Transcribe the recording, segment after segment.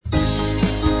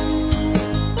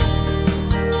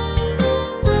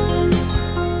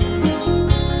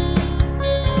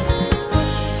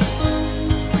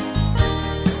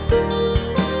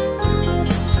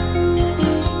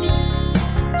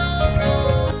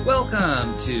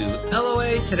to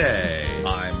LOA Today.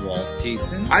 I'm Walt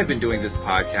Thiessen. I've been doing this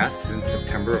podcast since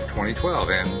September of 2012,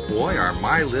 and boy, are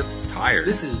my lips tired.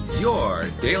 This is your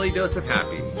daily dose of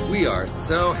happy. We are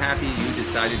so happy you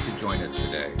decided to join us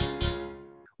today.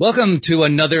 Welcome to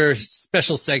another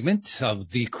special segment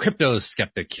of the Crypto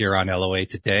Skeptic here on LOA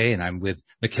Today, and I'm with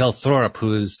Mikkel Thorup,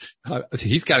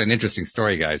 he's got an interesting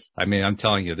story, guys. I mean, I'm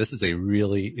telling you, this is a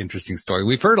really interesting story.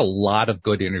 We've heard a lot of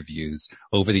good interviews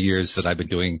over the years that I've been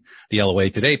doing the LOA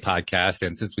Today podcast,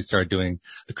 and since we started doing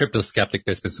the Crypto Skeptic,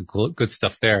 there's been some good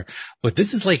stuff there. But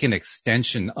this is like an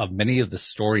extension of many of the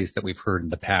stories that we've heard in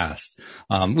the past.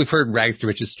 We've heard rags to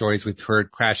riches stories. We've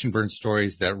heard crash and burn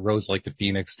stories that rose like the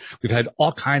phoenix. We've had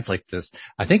all kinds like this.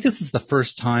 I think this is the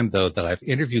first time, though, that I've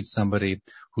interviewed somebody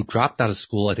who dropped out of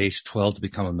school at age 12 to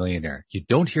become a millionaire. You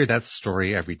don't hear that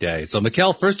story every day. So,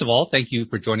 Mikkel, first of all, thank you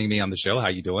for joining me on the show. How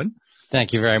you doing?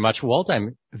 Thank you very much, Walt.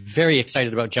 I'm very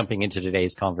excited about jumping into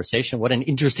today's conversation. What an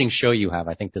interesting show you have.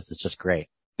 I think this is just great.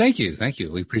 Thank you. Thank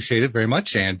you. We appreciate it very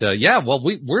much. And,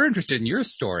 we're interested in your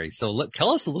story. So tell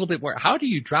us a little bit more. How do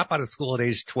you drop out of school at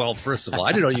age 12, first of all?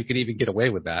 I didn't know you could even get away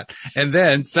with that. And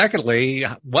then secondly,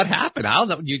 what happened? How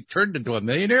you turned into a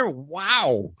millionaire?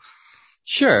 Wow.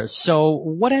 Sure. So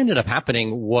what ended up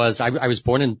happening was I was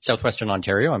born in southwestern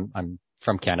Ontario. I'm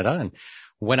from Canada. And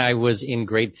when I was in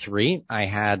grade 3, I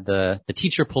had the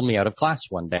teacher pulled me out of class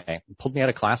one day. He pulled me out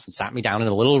of class and sat me down in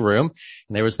a little room.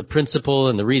 And there was the principal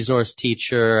and the resource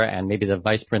teacher and maybe the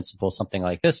vice principal, something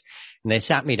like this. And they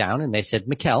sat me down and they said,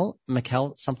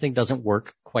 Mikkel, something doesn't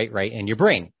work quite right in your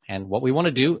brain. And what we want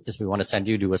to do is we want to send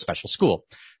you to a special school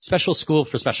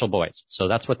for special boys. So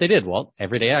that's what they did. Well,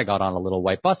 every day I got on a little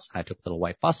white bus. I took the little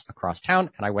white bus across town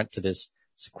and I went to this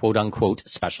quote unquote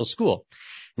special school.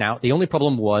 Now, the only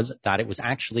problem was that it was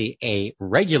actually a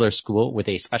regular school with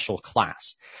a special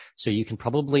class. So you can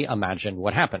probably imagine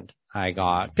what happened. I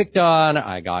got picked on,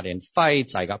 I got in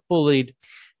fights, I got bullied.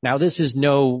 Now, this is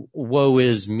no woe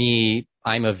is me,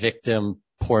 I'm a victim,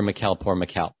 poor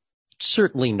Mikkel.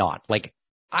 Certainly not. Like,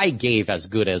 I gave as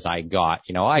good as I got.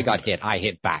 I got hit, I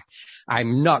hit back.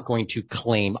 I'm not going to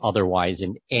claim otherwise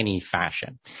in any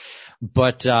fashion.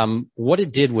 But what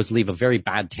it did was leave a very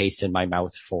bad taste in my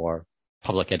mouth for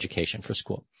public education, for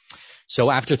school. So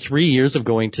after 3 years of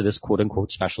going to this quote unquote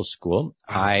special school,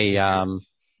 I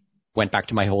went back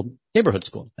to my old neighborhood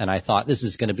school and I thought this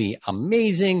is going to be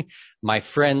amazing. My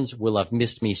friends will have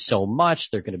missed me so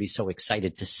much. They're going to be so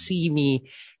excited to see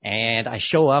me. And I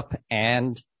show up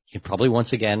and probably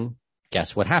once again,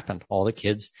 guess what happened? All the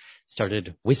kids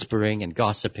started whispering and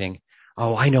gossiping.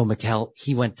 Oh, I know Mikkel.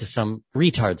 He went to some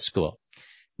retard school.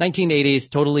 1980s,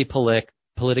 totally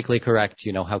politically correct.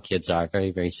 You know how kids are,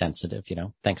 very, very sensitive,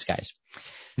 Thanks, guys.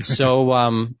 So,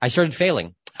 I started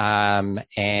failing.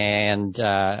 And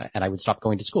I would stop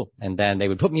going to school, and then they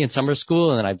would put me in summer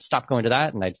school and then I'd stop going to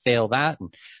that and I'd fail that.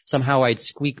 And somehow I'd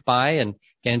squeak by and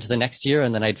get into the next year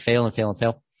and then I'd fail and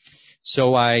fail.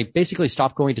 So I basically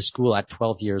stopped going to school at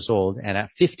 12 years old. And at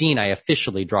 15, I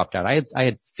officially dropped out. I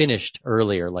had finished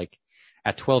earlier, like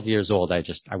at 12 years old. I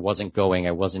wasn't going.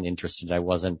 I wasn't interested. I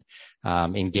wasn't,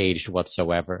 engaged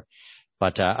whatsoever.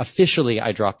 But, officially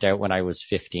I dropped out when I was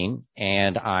 15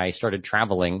 and I started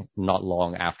traveling not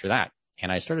long after that.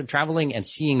 And I started traveling and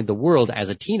seeing the world as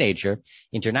a teenager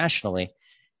internationally.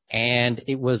 And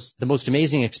it was the most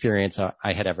amazing experience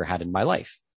I had ever had in my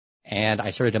life. And I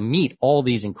started to meet all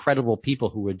these incredible people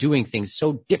who were doing things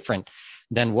so different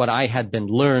than what I had been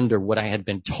learned or what I had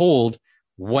been told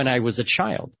when I was a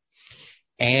child.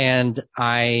 And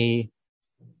I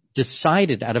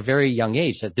decided at a very young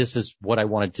age that this is what I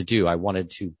wanted to do. I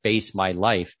wanted to base my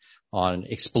life on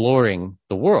exploring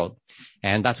the world.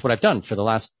 And that's what I've done. For the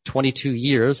last 22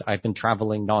 years, I've been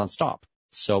traveling nonstop.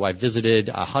 So I visited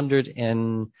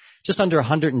just under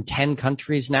 110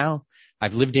 countries now.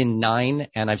 I've lived in 9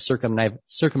 and I've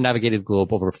circumnavigated the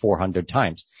globe over 400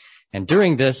 times. And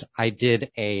during this, I did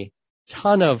a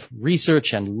ton of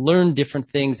research and learned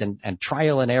different things and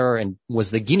trial and error and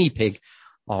was the guinea pig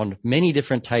on many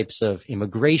different types of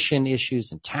immigration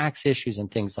issues and tax issues and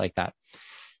things like that.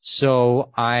 So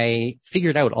I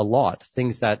figured out a lot,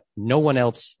 things that no one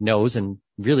else knows and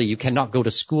really you cannot go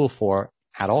to school for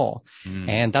at all.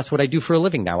 And that's what I do for a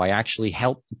living now. I actually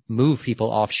help move people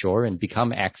offshore and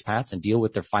become expats and deal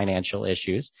with their financial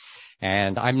issues.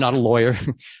 And I'm not a lawyer.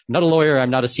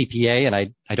 I'm not a CPA, and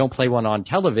I don't play one on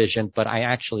television, but I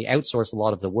actually outsource a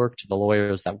lot of the work to the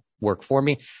lawyers that work for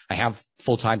me. I have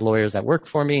full-time lawyers that work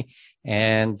for me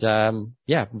and,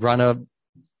 run a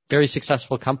very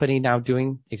successful company now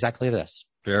doing exactly this.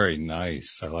 Very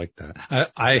nice. I like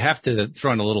that. I have to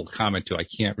throw in a little comment too. I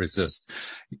can't resist.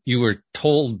 You were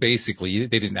told basically,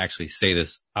 they didn't actually say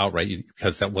this outright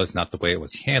because that was not the way it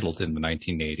was handled in the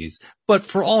 1980s. But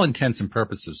for all intents and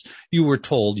purposes, you were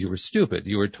told you were stupid.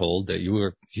 You were told that you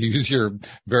were, to use your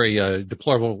very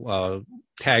deplorable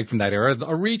tag from that era, a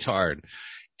retard.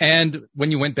 And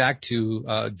when you went back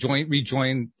to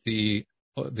rejoin the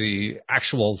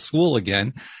actual school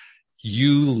again,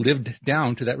 you lived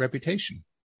down to that reputation.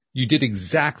 You did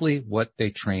exactly what they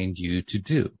trained you to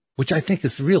do, which I think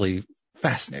is really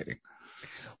fascinating.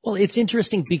 Well, it's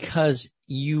interesting because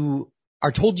you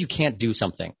are told you can't do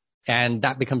something, and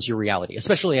that becomes your reality,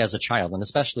 especially as a child and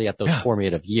especially at those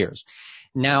formative years.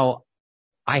 Now,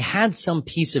 I had some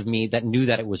piece of me that knew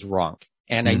that it was wrong,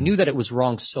 and I knew that it was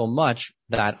wrong so much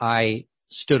that I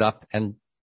stood up and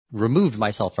removed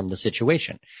myself from the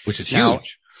situation. Which is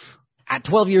huge. At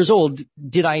 12 years old,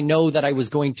 did I know that I was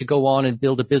going to go on and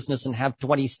build a business and have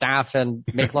 20 staff and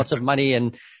make lots of money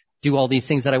and do all these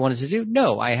things that I wanted to do?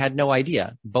 No, I had no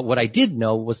idea. But what I did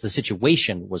know was the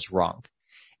situation was wrong.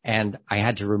 And I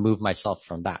had to remove myself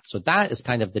from that. So that is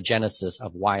kind of the genesis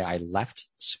of why I left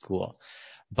school.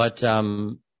 But,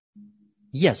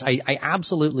 yes, I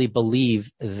absolutely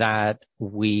believe that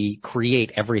we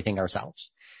create everything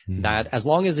ourselves. That as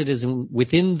long as it is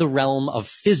within the realm of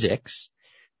physics,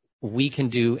 we can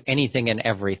do anything and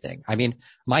everything. I mean,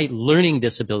 my learning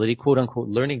disability, quote unquote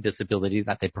learning disability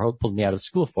that they pulled me out of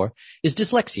school for is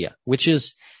dyslexia, which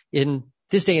is in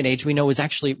this day and age we know is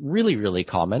actually really, really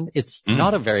common. It's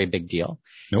not a very big deal.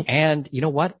 Nope. And you know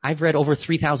what? I've read over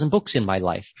 3,000 books in my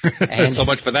life. And so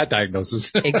much for that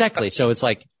diagnosis. Exactly. So it's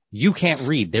like, you can't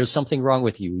read. There's something wrong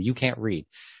with you. You can't read.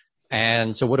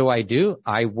 And so what do?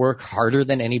 I work harder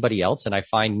than anybody else, and I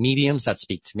find mediums that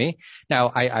speak to me.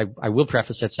 Now, I will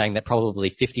preface it saying that probably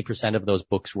 50% of those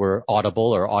books were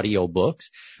audible or audio books.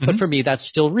 But for me, that's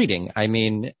still reading. I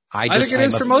mean, I think it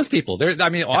is for most people.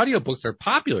 Audiobooks are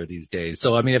popular these days.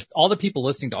 So, I mean, if all the people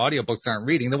listening to audiobooks aren't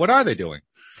reading, then what are they doing?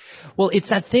 Well, it's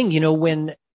that thing,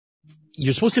 when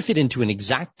you're supposed to fit into an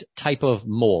exact type of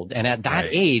mold. And at that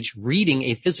age, reading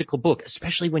a physical book,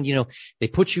 especially when, they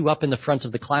put you up in the front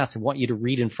of the class and want you to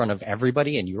read in front of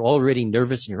everybody and you're already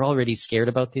nervous and you're already scared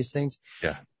about these things.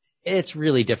 Yeah. It's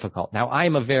really difficult. Now,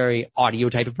 I'm a very audio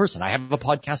type of person. I have a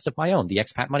podcast of my own, the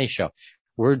Expat Money Show.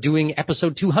 We're doing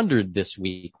episode 200 this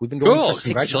week. We've been going for 6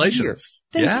 Congratulations. years.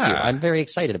 Thank you. I'm very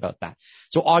excited about that.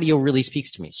 So audio really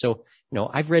speaks to me. So,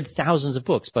 I've read thousands of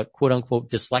books, but quote unquote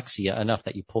dyslexia enough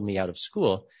that you pull me out of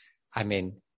school. I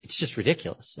mean, it's just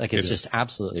ridiculous. Like it's just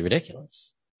absolutely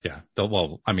ridiculous. Yeah.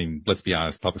 Well, I mean, let's be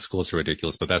honest, public schools are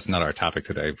ridiculous, but that's not our topic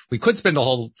today. We could spend a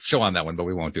whole show on that one, but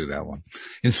we won't do that one.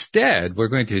 Instead, we're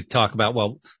going to talk about,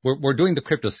 we're doing the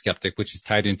crypto skeptic, which is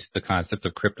tied into the concept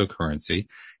of cryptocurrency.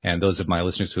 And those of my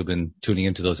listeners who've been tuning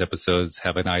into those episodes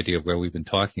have an idea of where we've been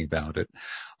talking about it.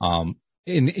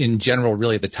 In general,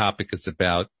 really the topic is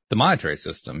about the monetary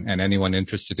system, and anyone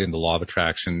interested in the law of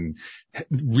attraction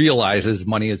realizes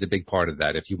money is a big part of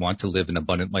that. If you want to live an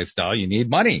abundant lifestyle, you need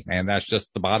money, and that's just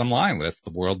the bottom line. That's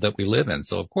the world that we live in.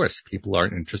 So of course, people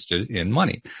aren't interested in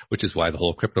money, which is why the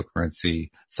whole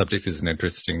cryptocurrency subject is an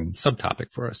interesting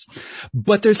subtopic for us.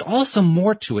 But there's also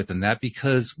more to it than that,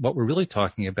 because what we're really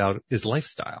talking about is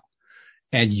lifestyle.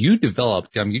 And you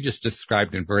developed, you just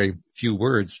described in very few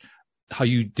words how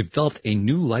you developed a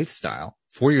new lifestyle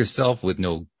for yourself with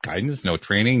no guidance, no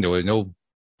training. There were no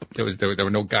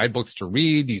guidebooks to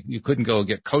read. You couldn't go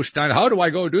get coached on. How do I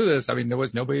go do this? I mean, there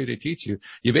was nobody to teach you.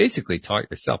 You basically taught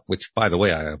yourself, which, by the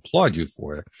way, I applaud you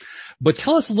for it. But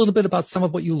tell us a little bit about some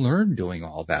of what you learned doing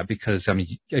all that, because, I mean,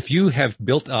 if you have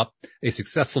built up a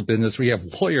successful business where you have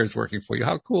lawyers working for you,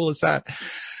 how cool is that?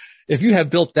 If you have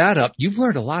built that up, you've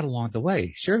learned a lot along the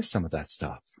way. Share some of that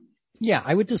stuff. Yeah,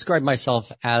 I would describe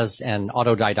myself as an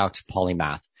autodidact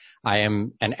polymath. I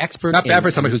am an expert. Not bad for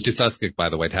somebody who's dyslexic, by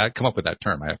the way, to come up with that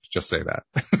term. I have to just say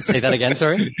that. Say that again,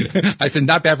 sorry? I said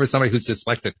not bad for somebody who's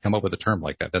dyslexic to come up with a term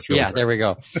like that. That's really great. There we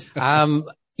go.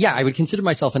 Yeah, I would consider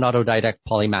myself an autodidact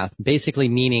polymath, basically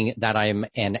meaning that I'm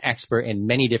an expert in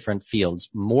many different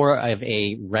fields, more of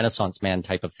a Renaissance man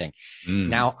type of thing.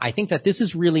 Now, I think that this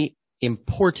is really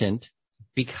important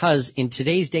because in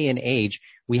today's day and age,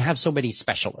 we have so many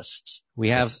specialists. We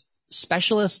have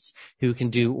specialists who can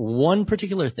do one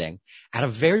particular thing at a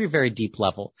very, very deep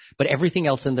level, but everything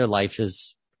else in their life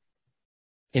is,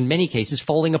 in many cases,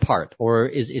 falling apart or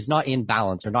is not in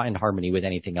balance or not in harmony with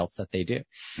anything else that they do.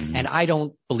 And I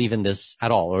don't believe in this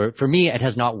at all. Or for me, it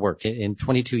has not worked. In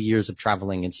 22 years of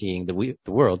traveling and seeing the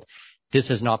world, this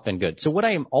has not been good. So what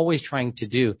I am always trying to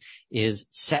do is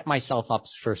set myself up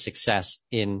for success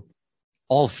in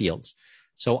all fields.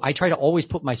 So I try to always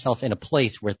put myself in a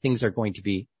place where things are going to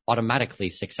be automatically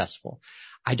successful.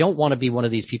 I don't want to be one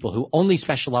of these people who only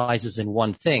specializes in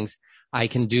one thing. I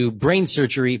can do brain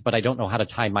surgery, but I don't know how to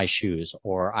tie my shoes,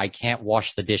 or I can't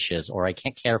wash the dishes, or I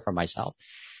can't care for myself.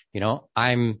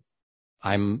 I'm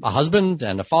a husband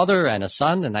and a father and a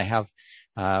son, and I have,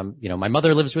 my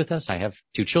mother lives with us. I have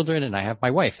 2 children, and I have my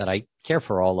wife, and I care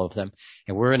for all of them.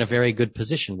 And we're in a very good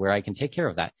position where I can take care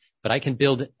of that. But I can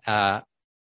build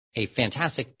a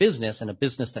fantastic business, and a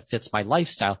business that fits my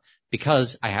lifestyle,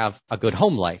 because I have a good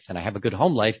home life. And I have a good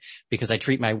home life because I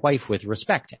treat my wife with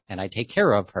respect, and I take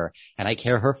care of her, and I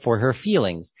care for her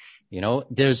feelings.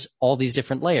 There's all these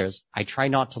different layers. I try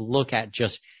not to look at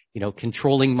just,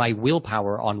 controlling my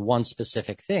willpower on one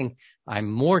specific thing. I'm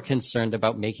more concerned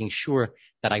about making sure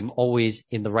that I'm always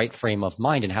in the right frame of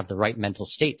mind and have the right mental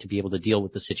state to be able to deal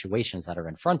with the situations that are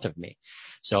in front of me.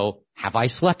 So have I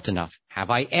slept enough? Have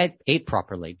I ate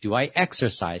properly? Do I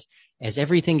exercise? Is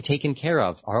everything taken care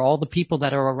of? Are all the people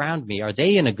that are around me, are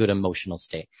they in a good emotional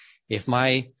state? If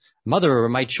my mother or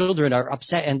my children are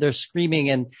upset and they're screaming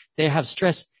and they have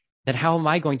stress, then how am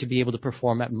I going to be able to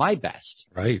perform at my best?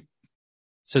 Right.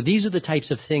 So these are the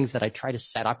types of things that I try to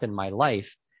set up in my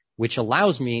life, which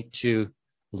allows me to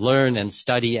learn and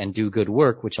study and do good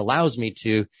work, which allows me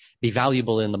to be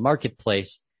valuable in the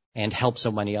marketplace and help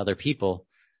so many other people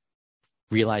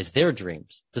realize their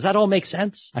dreams. Does that all make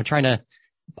sense? I'm trying to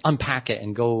unpack it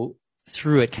and go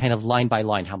through it kind of line by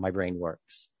line, how my brain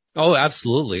works. Oh,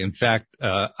 absolutely. In fact,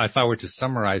 if I were to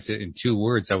summarize it in 2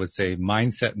 words, I would say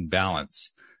mindset and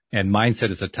balance. And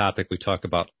mindset is a topic we talk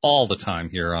about all the time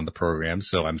here on the program.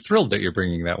 So I'm thrilled that you're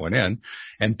bringing that one in.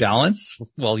 And balance,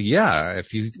 well, yeah,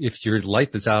 if your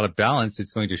life is out of balance,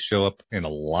 it's going to show up in a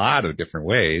lot of different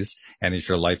ways. And if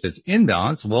your life is in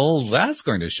balance, well, that's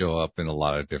going to show up in a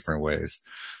lot of different ways.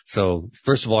 So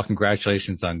first of all,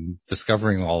 congratulations on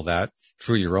discovering all that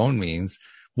through your own means.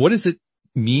 What does it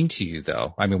mean to you,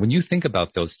 though? I mean, when you think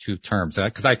about those 2 terms,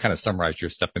 because I kind of summarized your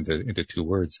stuff into 2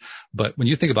 words, but when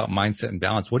you think about mindset and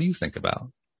balance, what do you think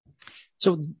about?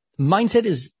 So mindset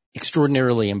is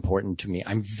extraordinarily important to me.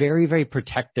 I'm very, very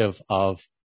protective of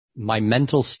my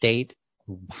mental state,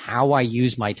 how I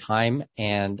use my time,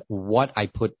 and what I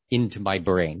put into my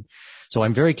brain. So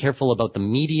I'm very careful about the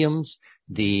mediums,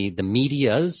 the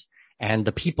medias, and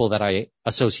the people that I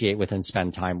associate with and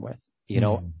spend time with.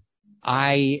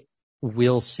 I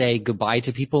will say goodbye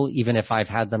to people, even if I've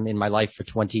had them in my life for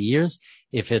 20 years,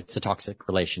 if it's a toxic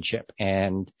relationship.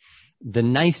 And the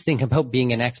nice thing about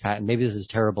being an expat, and maybe this is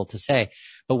terrible to say,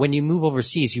 but when you move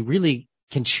overseas, you really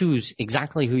can choose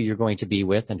exactly who you're going to be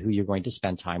with and who you're going to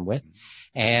spend time with.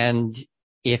 And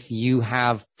if you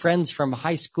have friends from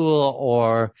high school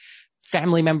or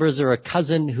family members or a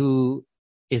cousin who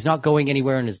is not going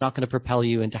anywhere and is not going to propel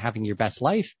you into having your best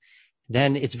life,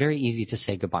 then it's very easy to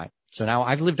say goodbye. So now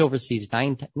I've lived overseas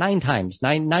nine times,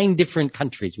 nine different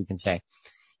countries, we can say.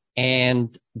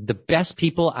 And the best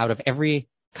people out of every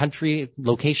country,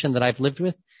 location that I've lived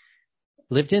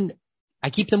in, I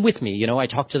keep them with me. I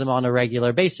talk to them on a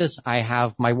regular basis. I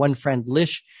have my one friend,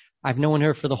 Lish. I've known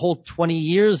her for the whole 20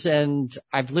 years, and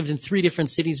I've lived in 3 different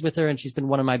cities with her, and she's been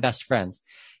one of my best friends.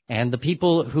 And the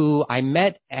people who I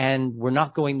met and were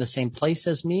not going the same place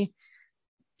as me,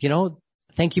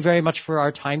 thank you very much for our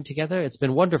time together. It's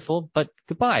been wonderful, but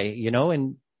goodbye,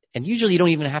 and usually you don't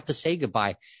even have to say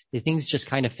goodbye. The things just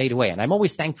kind of fade away. And I'm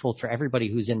always thankful for everybody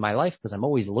who's in my life because I'm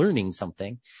always learning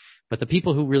something. But the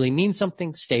people who really mean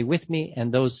something stay with me,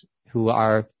 and those who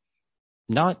are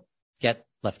not get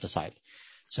left aside.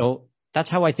 So that's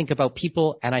how I think about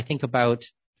people, and I think about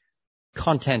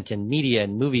content and media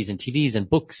and movies and TVs and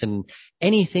books and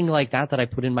anything like that I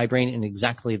put in my brain in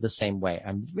exactly the same way.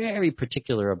 I'm very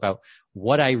particular about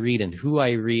what I read and who I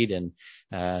read and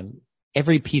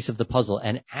every piece of the puzzle.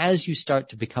 And as you start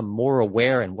to become more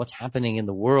aware in what's happening in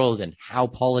the world and how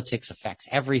politics affects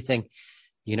everything,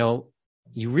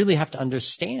 you really have to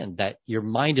understand that your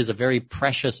mind is a very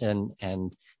precious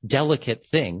and delicate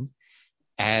thing,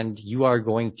 and you are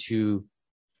going to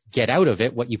get out of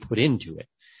it what you put into it.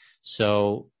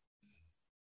 So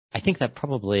I think that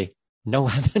probably no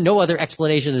other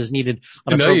explanation is needed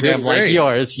on a program like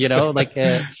yours, You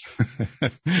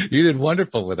did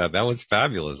wonderful with that. That was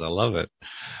fabulous. I love it.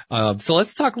 So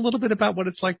let's talk a little bit about what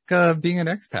it's like being an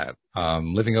expat,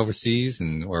 living overseas,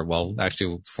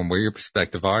 actually from where your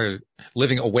perspective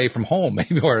living away from home,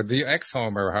 maybe, or the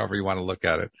ex-home, or however you want to look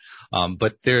at it.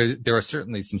 But there are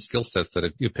certainly some skill sets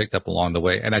that you picked up along the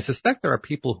way. And I suspect there are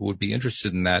people who would be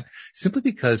interested in that simply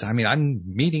because, I mean, I'm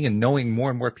meeting and knowing more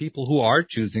and more people who are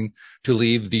choosing to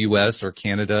leave the U.S. or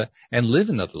Canada and live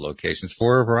in other locations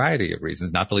for a variety of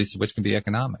reasons, not the least of which can be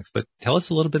economics. But tell us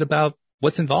a little bit about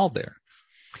what's involved there.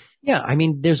 Yeah, I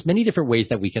mean, there's many different ways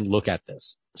that we can look at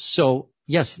this. So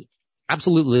yes,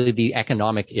 absolutely, the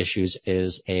economic issues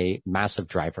is a massive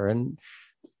driver, and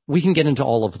we can get into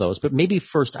all of those. But maybe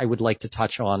first I would like to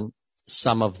touch on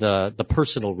some of the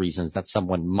personal reasons that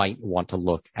someone might want to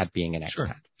look at being an expat.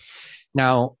 Sure.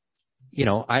 Now,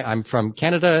 I'm from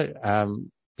Canada.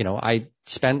 I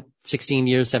spent 16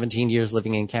 years, 17 years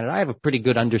living in Canada. I have a pretty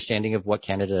good understanding of what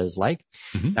Canada is like.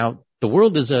 Mm-hmm. Now, the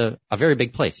world is a very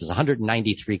big place. There's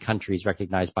 193 countries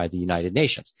recognized by the United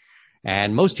Nations.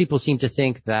 And most people seem to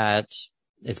think that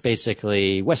it's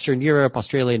basically Western Europe,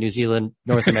 Australia, New Zealand,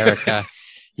 North America,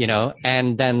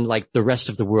 and then like the rest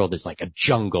of the world is like a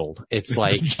jungle. It's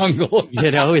like jungle,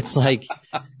 it's like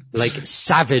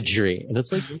savagery. And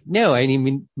it's like, no, I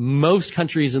mean, most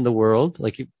countries in the world,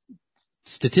 like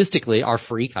statistically, are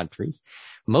free countries.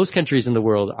 Most countries in the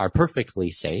world are perfectly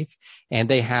safe, and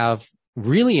they have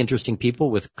really interesting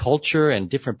people with culture and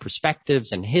different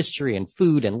perspectives and history and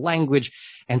food and language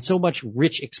and so much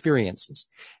rich experiences.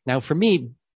 Now, for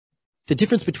me, the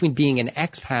difference between being an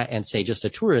expat and, say, just a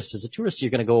tourist is a tourist, you're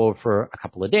going to go over for a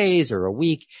couple of days or a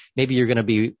week. Maybe you're going to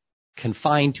be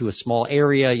confined to a small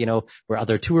area, where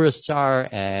other tourists are,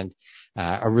 and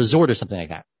a resort or something like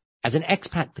that. As an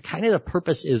expat, the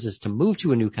purpose is to move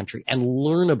to a new country and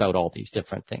learn about all these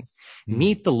different things,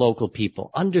 meet the local people,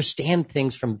 understand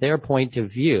things from their point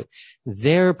of view,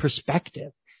 their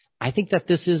perspective. I think that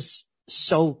this is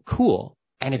so cool.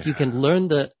 And if you can learn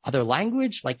the other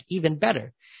language, like even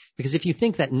better. Because if you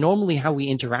think that normally how we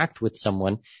interact with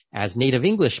someone as native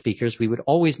English speakers, we would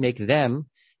always make them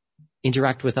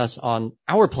interact with us on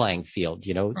our playing field,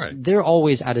 right. They're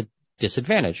always at a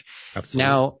disadvantage. Absolutely.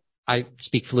 Now, I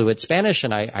speak fluent Spanish,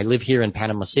 and I live here in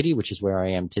Panama City, which is where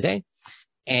I am today.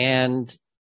 And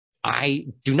I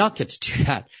do not get to do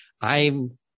that.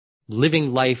 I'm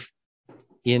living life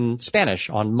in Spanish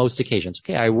on most occasions.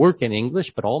 Okay, I work in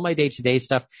English, but all my day-to-day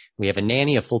stuff, we have a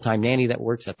nanny, a full-time nanny that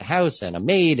works at the house, and a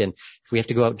maid, and if we have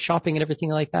to go out shopping and everything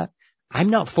like that, I'm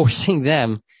not forcing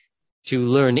them to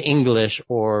learn English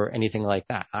or anything like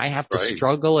that. I have to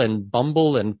struggle and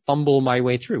bumble and fumble my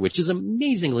way through, which is an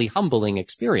amazingly humbling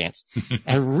experience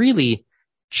and really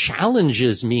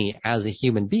challenges me as a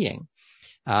human being.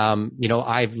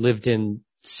 I've lived in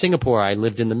Singapore. I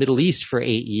lived in the Middle East for 8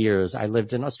 years. I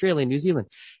lived in Australia, New Zealand,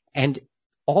 and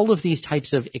all of these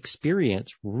types of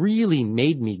experience really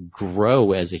made me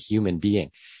grow as a human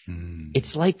being.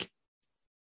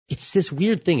 It's this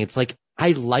weird thing. It's like,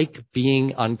 I like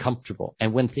being uncomfortable.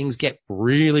 And when things get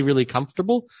really, really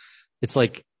comfortable, it's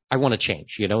like, I want to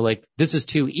change, like this is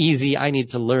too easy. I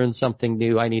need to learn something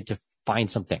new. I need to find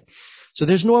something. So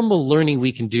there's normal learning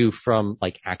we can do from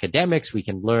like academics. We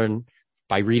can learn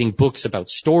by reading books about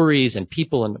stories and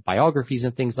people and biographies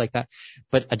and things like that.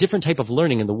 But a different type of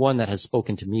learning, and the one that has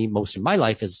spoken to me most in my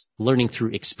life, is learning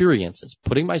through experiences,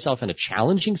 putting myself in a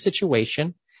challenging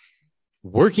situation,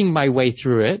 working my way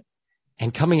through it,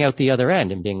 and coming out the other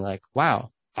end and being like, wow,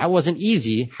 that wasn't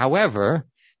easy. However,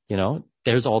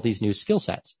 there's all these new skill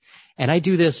sets. And I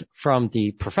do this from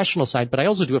the professional side, but I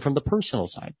also do it from the personal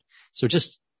side. So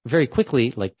just very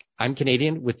quickly, like, I'm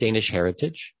Canadian with Danish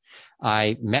heritage.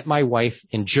 I met my wife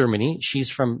in Germany.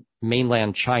 She's from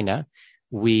mainland China.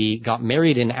 We got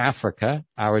married in Africa.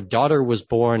 Our daughter was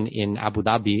born in Abu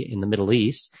Dhabi in the Middle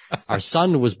East. Our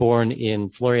son was born in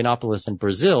Florianopolis in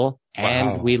Brazil.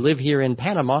 And we live here in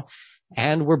Panama.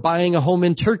 And we're buying a home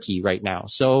in Turkey right now.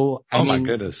 So, I mean, my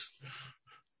goodness.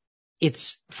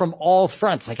 It's from all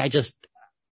fronts. Like, I just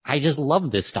love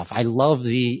this stuff. I love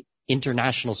the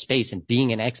international space and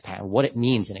being an expat and what it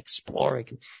means and exploring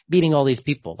and meeting all these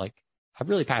people. Like, I'm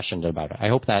really passionate about it. I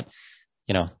hope that,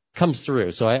 comes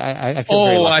through. So I feel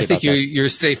very lucky I think about this. you're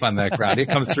safe on that ground. It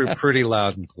comes through pretty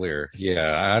loud and clear.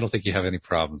 Yeah. I don't think you have any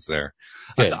problems there.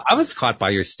 I was caught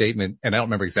by your statement, and I don't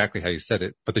remember exactly how you said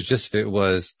it, but the gist of it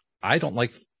was, I don't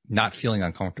like not feeling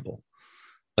uncomfortable.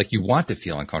 Like, you want to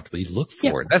feel uncomfortable. You look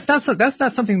for it. That's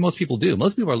not something most people do.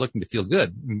 Most people are looking to feel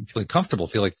good, feeling comfortable,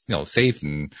 feel like, safe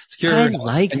and secure. I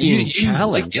like being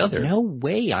challenged. Like no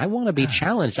way. I want to be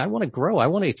challenged. I want to grow. I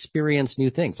want to experience new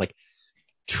things. Like,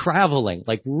 traveling,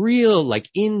 like real, like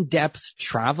in-depth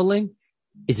traveling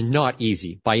is not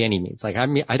easy by any means. Like,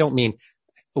 I don't mean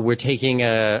we're taking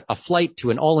a flight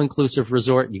to an all-inclusive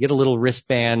resort. You get a little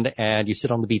wristband and you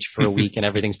sit on the beach for a week and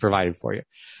everything's provided for you.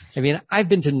 I mean, I've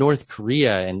been to North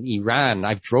Korea and Iran.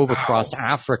 I've drove across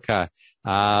Africa.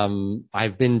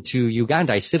 I've been to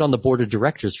Uganda. I sit on the board of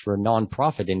directors for a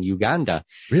nonprofit in Uganda.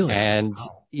 Really? And,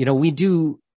 we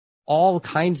do all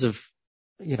kinds of,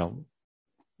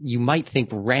 you might think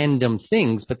random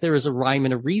things, but there is a rhyme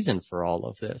and a reason for all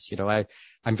of this.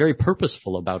 I'm very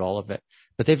purposeful about all of it,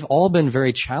 but they've all been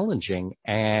very challenging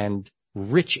and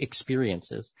rich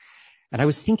experiences. And I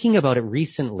was thinking about it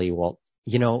recently. Well,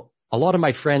 a lot of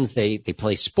my friends, they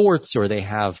play sports or they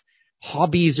have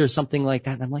hobbies or something like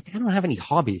that. And I'm like, I don't have any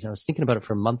hobbies. And I was thinking about it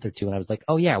for a month or two and I was like,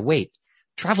 oh yeah, wait,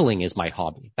 traveling is my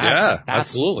hobby. That's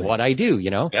absolutely what I do,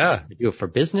 Yeah. I do it for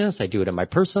business. I do it in my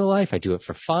personal life. I do it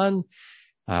for fun.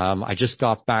 I just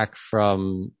got back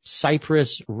from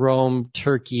Cyprus, Rome,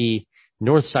 Turkey,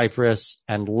 North Cyprus,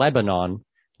 and Lebanon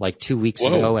like 2 weeks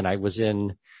ago. And I was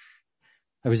in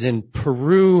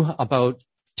Peru about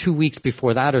 2 weeks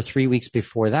before that or 3 weeks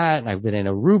before that. And I've been in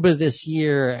Aruba this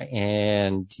year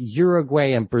and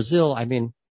Uruguay and Brazil. I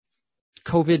mean,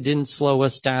 COVID didn't slow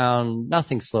us down.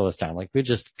 Nothing slowed us down. Like we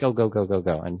just go.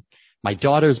 And my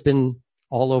daughter's been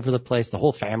all over the place. The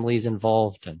whole family's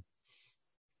involved. And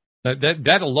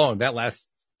that alone, that last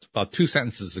about 2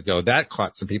 sentences ago, that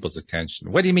caught some people's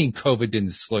attention. What do you mean COVID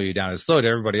didn't slow you down? It slowed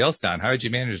everybody else down. How did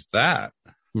you manage that?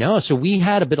 No, so we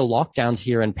had a bit of lockdowns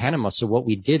here in Panama. So what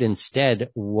we did instead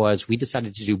was we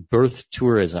decided to do birth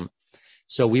tourism.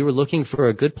 So we were looking for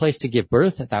a good place to give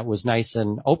birth that was nice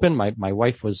and open. My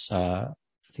wife was, I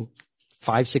think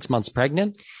 5-6 months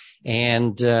pregnant.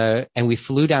 And we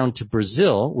flew down to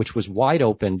Brazil, which was wide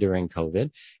open during COVID.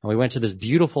 And we went to this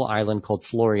beautiful island called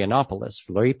Florianopolis,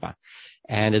 Floripa.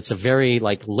 And it's a very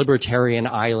libertarian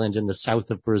island in the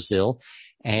south of Brazil.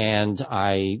 And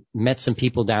I met some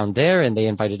people down there and they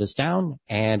invited us down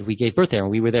and we gave birth there and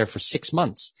we were there for 6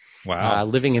 months. Wow.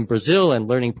 Living in Brazil and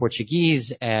learning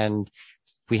Portuguese. And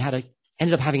we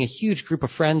ended up having a huge group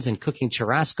of friends and cooking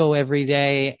churrasco every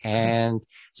day. And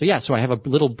so I have a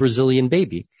little Brazilian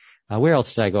baby. Where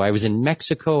else did I go? I was in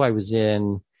Mexico. I was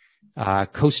in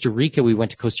Costa Rica. We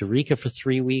went to Costa Rica for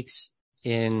 3 weeks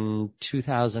in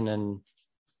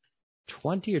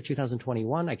 2020 or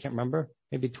 2021. I can't remember.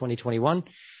 Maybe 2021.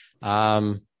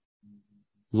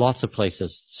 Lots of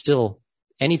places. Still,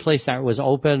 any place that was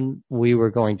open, we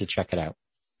were going to check it out.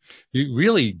 You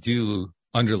really do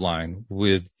underline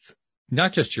with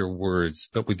not just your words,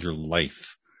 but with your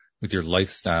life, with your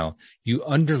lifestyle. You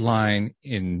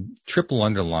triple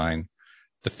underline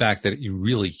the fact that you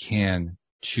really can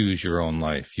choose your own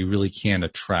life. You really can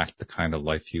attract the kind of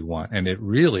life you want. And it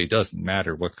really doesn't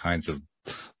matter what kinds of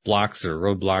blocks or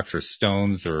roadblocks or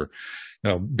stones or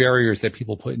barriers that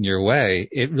people put in your way.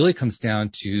 It really comes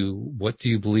down to what do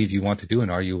you believe you want to do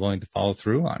and are you willing to follow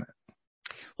through on it?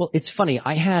 Well, it's funny.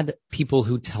 I had people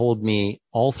who told me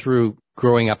all through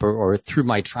growing up or through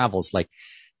my travels, like,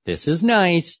 this is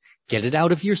nice. Get it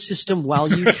out of your system while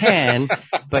you can.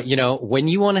 But, when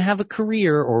you want to have a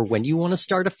career or when you want to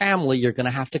start a family, you're going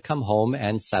to have to come home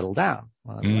and settle down.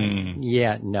 Well, like,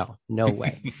 yeah, no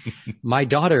way. My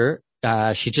daughter,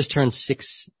 she just turned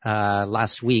 6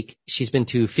 last week. She's been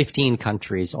to 15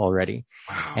 countries already.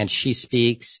 Wow. And she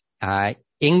speaks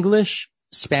English,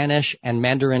 Spanish, and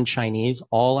Mandarin Chinese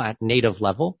all at native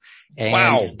level.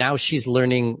 And now she's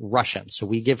learning Russian. So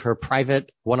we give her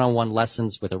private one-on-one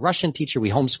lessons with a Russian teacher. We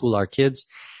homeschool our kids.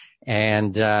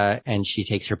 And she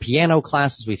takes her piano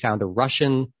classes. We found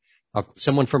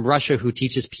someone from Russia who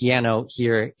teaches piano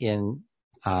here in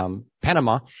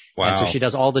Panama. Wow. And so she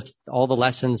does all the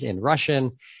lessons in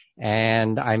Russian.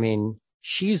 And I mean,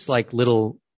 she's like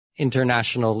little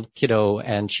international kiddo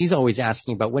and she's always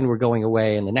asking about when we're going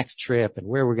away and the next trip and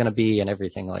where we're going to be and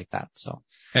everything like that. So.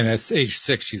 And at age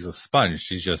 6, she's a sponge.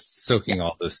 She's just soaking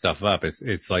all this stuff up.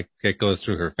 It's like it goes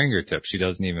through her fingertips. She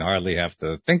doesn't even hardly have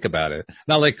to think about it.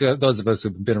 Not like those of us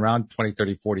who've been around 20,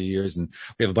 30, 40 years and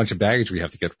we have a bunch of baggage we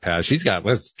have to get past. She's got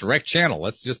direct channel.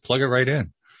 Let's just plug it right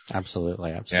in.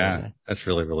 Absolutely. Yeah, that's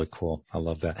really, really cool. I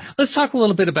love that. Let's talk a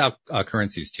little bit about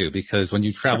currencies too, because when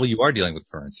you travel, you are dealing with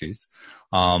currencies.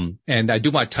 And I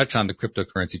do want to touch on the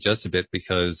cryptocurrency just a bit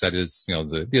because that is,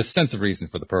 the ostensive reason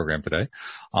for the program today.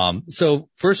 So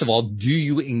first of all, do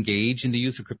you engage in the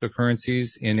use of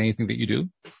cryptocurrencies in anything that you do?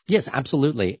 Yes,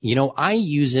 absolutely. I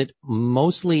use it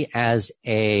mostly as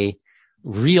a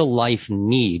real life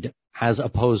need as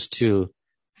opposed to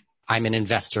I'm an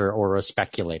investor or a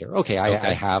speculator. Okay.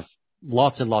 I have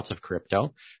lots and lots of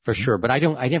crypto for sure, but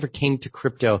I never came to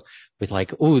crypto with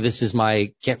like, oh, this is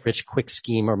my get rich quick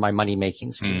scheme or my money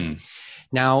making scheme.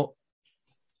 Now,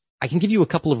 I can give you a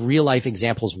couple of real life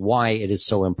examples why it is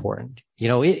so important.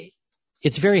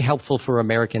 It's very helpful for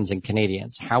Americans and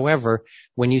Canadians. However,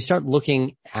 when you start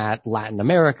looking at Latin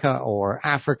America or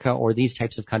Africa or these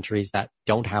types of countries that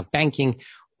don't have banking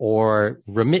or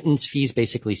remittance fees,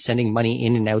 basically sending money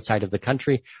in and outside of the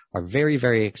country, are very,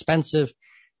 very expensive,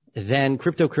 then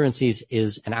cryptocurrencies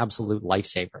is an absolute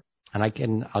lifesaver.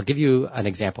 And I'll give you an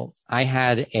example. I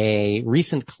had a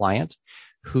recent client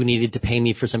who needed to pay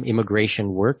me for some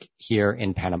immigration work here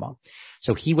in Panama.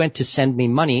 So he went to send me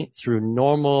money through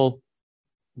normal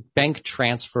bank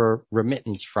transfer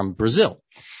remittance from Brazil.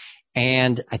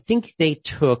 And I think they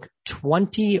took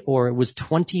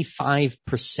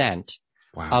 25%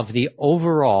 of the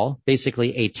overall,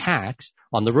 basically a tax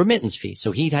on the remittance fee.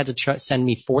 So he had to send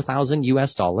me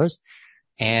 $4,000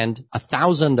 and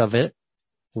 1,000 of it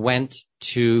went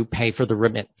to pay for the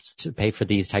remittance, to pay for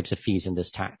these types of fees and this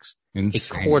tax.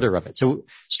 Insane. A quarter of it. So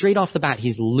straight off the bat,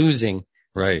 he's losing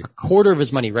a quarter of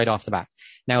his money right off the bat.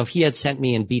 Now, if he had sent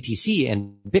me in BTC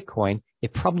and Bitcoin,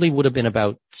 it probably would have been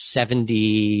about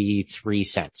 73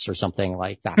 cents or something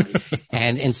like that.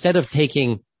 And instead of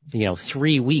taking,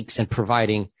 3 weeks and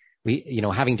having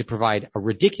to provide a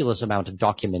ridiculous amount of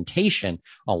documentation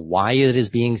on why it is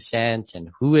being sent and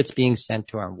who it's being sent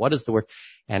to and what is the work.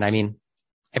 And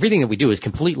everything that we do is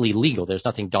completely legal. There's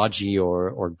nothing dodgy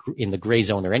or in the gray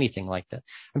zone or anything like that.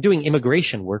 I'm doing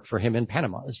immigration work for him in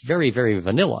Panama. It's very, very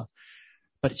vanilla,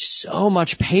 but it's so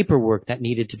much paperwork that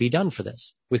needed to be done for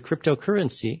this. With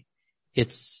cryptocurrency,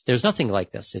 there's nothing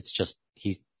like this. It's just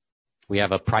we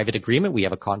have a private agreement. We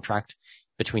have a contract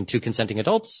between two consenting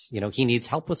adults. He needs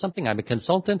help with something. I'm a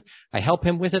consultant. I help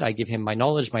him with it. I give him my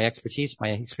knowledge, my expertise, my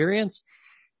experience,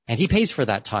 and he pays for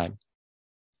that time.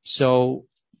 So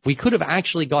we could have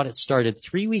actually got it started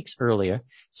 3 weeks earlier,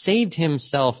 saved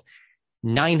himself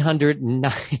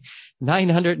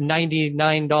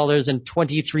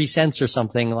 $999.23 or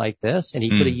something like this. And he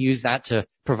could have used that to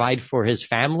provide for his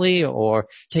family or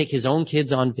take his own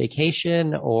kids on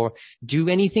vacation or do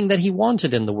anything that he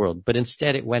wanted in the world. But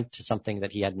instead it went to something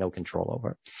that he had no control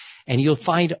over. And you'll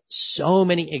find so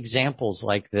many examples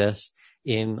like this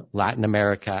in Latin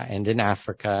America and in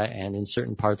Africa and in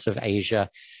certain parts of Asia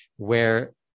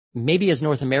where maybe as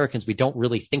North Americans, we don't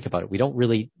really think about it. We don't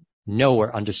really know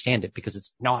or understand it because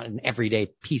it's not an everyday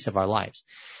piece of our lives.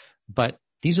 But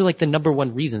these are like the number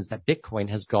one reasons that Bitcoin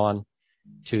has gone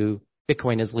to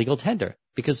Bitcoin as legal tender,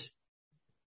 because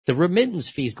the remittance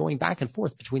fees going back and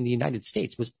forth between the United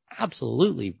States was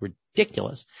absolutely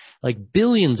ridiculous. Like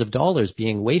billions of dollars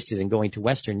being wasted and going to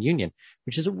Western Union,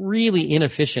 which is a really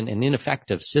inefficient and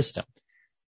ineffective system.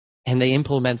 And they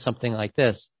implement something like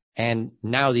this. And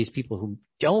now these people who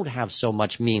don't have so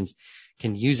much means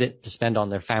can use it to spend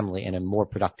on their family in more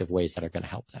productive ways that are going to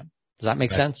help them. Does that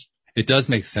make sense? It does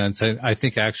make sense. I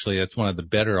think actually that's one of the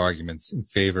better arguments in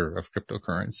favor of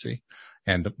cryptocurrency,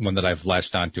 and one that I've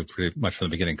latched onto pretty much from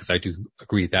the beginning, because I do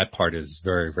agree that part is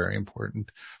very, very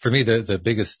important. For me, the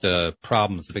biggest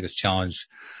problems, the biggest challenge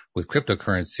with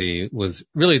cryptocurrency was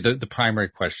really the primary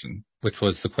question, which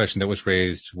was the question that was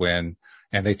raised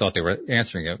and they thought they were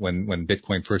answering it when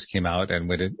Bitcoin first came out and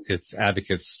when its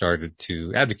advocates started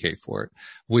to advocate for it,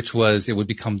 which was it would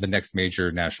become the next major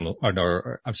international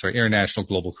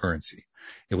global currency.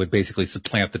 It would basically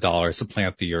supplant the dollar,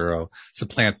 supplant the euro,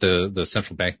 supplant the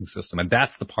central banking system. And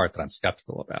that's the part that I'm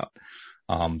skeptical about.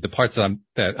 The parts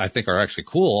that I think are actually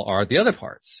cool are the other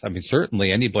parts. I mean,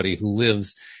 certainly anybody who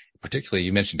lives, particularly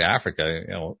you mentioned Africa,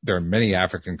 there are many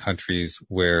African countries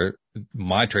where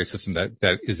monetary system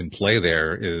that is in play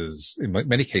there is in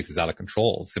many cases out of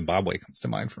control. Zimbabwe comes to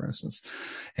mind, for instance.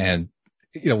 And,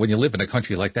 when you live in a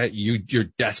country like that, you're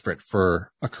desperate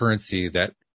for a currency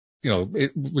that,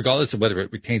 regardless of whether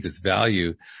it retains its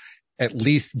value, at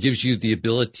least gives you the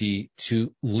ability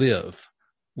to live.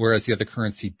 Whereas the other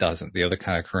currency doesn't. The other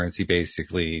kind of currency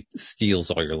basically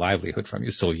steals all your livelihood from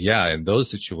you. So yeah, in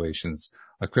those situations,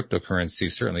 a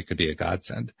cryptocurrency certainly could be a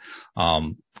godsend.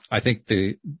 I think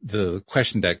the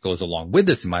question that goes along with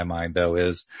this in my mind, though,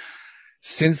 is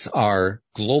since our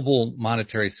global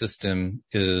monetary system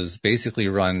is basically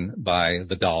run by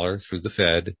the dollar through the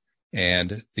Fed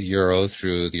and the euro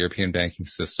through the European banking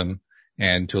system,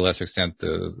 and to a lesser extent,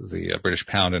 the British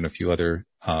pound and a few other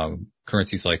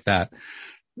currencies like that,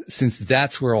 since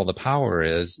that's where all the power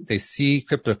is, they see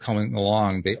crypto coming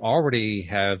along. They already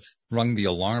have rung the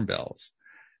alarm bells.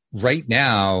 Right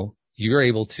now, you're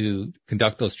able to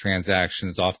conduct those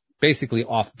transactions basically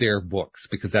off their books,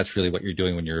 because that's really what you're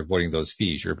doing when you're avoiding those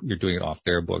fees. You're doing it off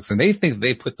their books. And they think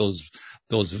they put those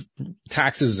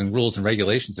taxes and rules and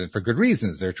regulations in for good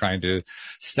reasons. They're trying to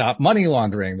stop money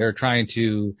laundering. They're trying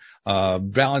to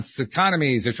balance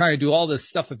economies. They're trying to do all this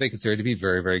stuff that they consider to be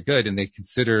very, very good. And they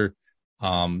consider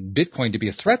Bitcoin to be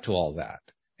a threat to all that,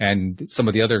 and some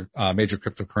of the other major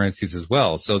cryptocurrencies as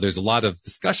well. So there's a lot of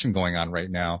discussion going on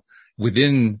right now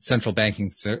within central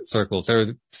banking circles. There are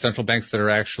central banks that are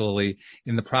actually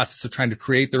in the process of trying to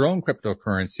create their own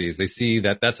cryptocurrencies. They see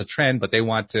that that's a trend, but they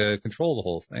want to control the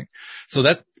whole thing. So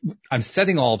that I'm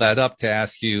setting all that up to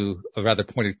ask you a rather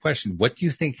pointed question. What do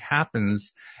you think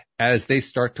happens as they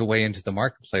start to weigh into the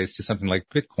marketplace to something like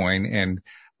Bitcoin, and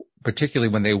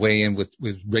particularly when they weigh in with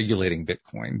regulating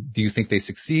Bitcoin? Do you think they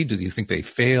succeed? Do you think they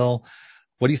fail?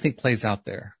 What do you think plays out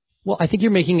there? Well, I think you're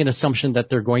making an assumption that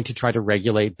they're going to try to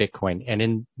regulate Bitcoin. And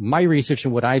in my research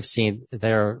and what I've seen,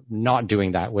 they're not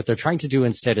doing that. What they're trying to do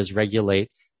instead is regulate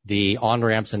the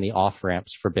on-ramps and the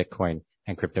off-ramps for Bitcoin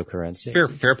and cryptocurrency.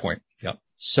 Fair point. Yep.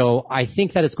 So I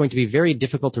think that it's going to be very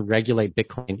difficult to regulate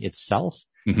Bitcoin itself.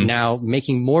 Mm-hmm. Now,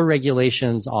 making more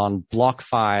regulations on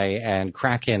BlockFi and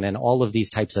Kraken and all of these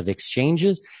types of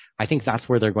exchanges, I think that's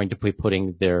where they're going to be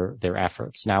putting their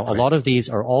efforts. Now, a lot of these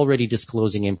are already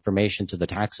disclosing information to the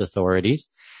tax authorities,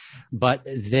 but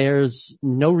there's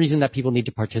no reason that people need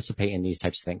to participate in these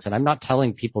types of things. And I'm not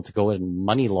telling people to go and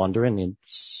money launder, and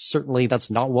certainly that's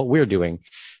not what we're doing.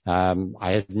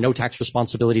 I have no tax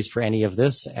responsibilities for any of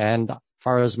this. And as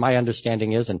far as my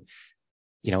understanding is, and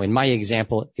in my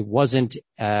example, it wasn't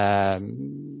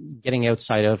getting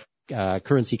outside of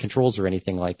currency controls or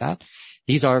anything like that.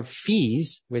 These are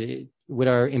fees which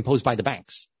are imposed by the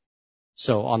banks,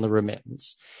 so on the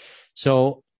remittance.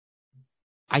 So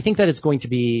I think that it's going to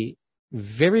be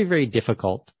very, very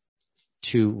difficult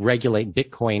to regulate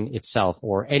Bitcoin itself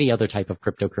or any other type of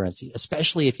cryptocurrency,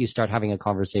 especially if you start having a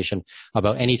conversation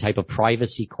about any type of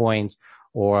privacy coins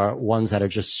or ones that are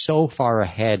just so far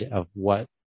ahead of what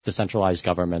the centralized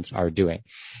governments are doing.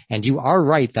 And you are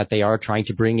right that they are trying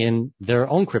to bring in their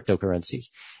own cryptocurrencies.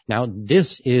 Now,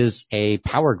 this is a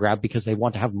power grab because they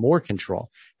want to have more control.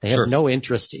 They have no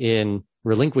interest in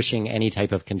relinquishing any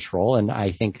type of control. And I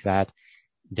think that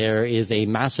there is a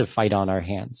massive fight on our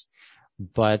hands.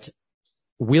 But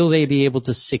will they be able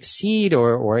to succeed,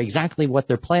 or exactly what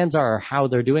their plans are or how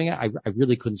they're doing it? I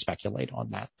really couldn't speculate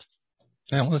on that.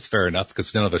 Yeah, well, that's fair enough,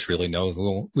 because none of us really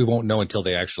know. We won't know until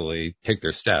they actually take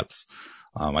their steps.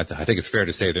 I think it's fair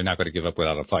to say they're not going to give up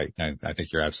without a fight. I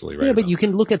think you're absolutely right. Yeah, but you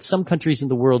can look at some countries in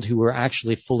the world who are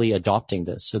actually fully adopting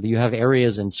this. So you have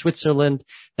areas in Switzerland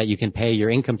that you can pay your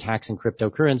income tax in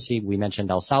cryptocurrency. We mentioned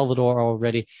El Salvador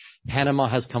already. Panama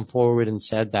has come forward and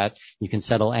said that you can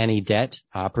settle any debt,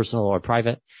 personal or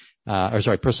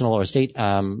state,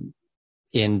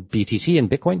 in BTC and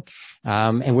Bitcoin.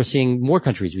 And we're seeing more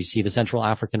countries. We see the Central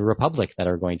African Republic that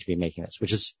are going to be making this,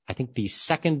 which is, I think, the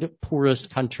second poorest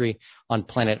country on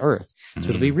planet Earth. So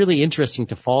it'll be really interesting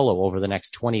to follow over the next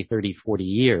 20, 30, 40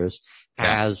 years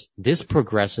as this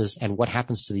progresses and what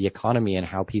happens to the economy and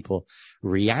how people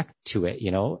react to it.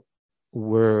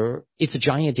 It's a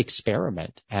giant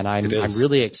experiment, and I'm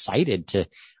really excited to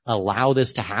allow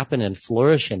this to happen and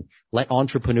flourish and let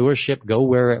entrepreneurship go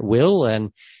where it will,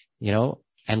 and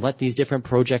let these different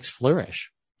projects flourish.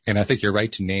 And I think you're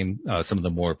right to name some of the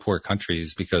more poor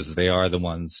countries, because they are the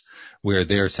ones where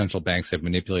their central banks have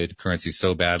manipulated currency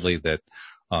so badly that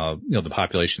the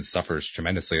population suffers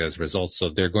tremendously as a result. So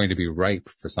they're going to be ripe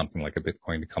for something like a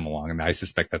Bitcoin to come along. And I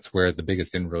suspect that's where the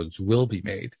biggest inroads will be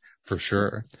made, for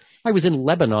sure. I was in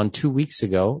Lebanon 3 weeks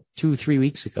ago,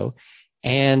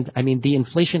 and the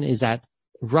inflation is at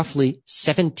roughly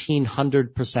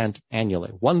 1,700% annually.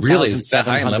 1,700%. Really? Is that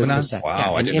high in Lebanon? Wow,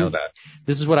 yeah, I didn't know that.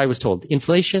 This is what I was told.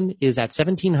 Inflation is at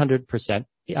 1,700%.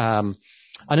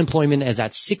 Unemployment is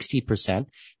at 60%.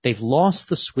 They've lost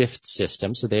the SWIFT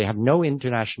system, so they have no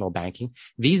international banking.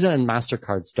 Visa and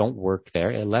MasterCards don't work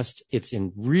there unless it's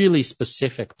in really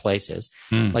specific places.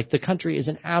 Like, the country is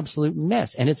an absolute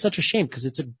mess. And it's such a shame because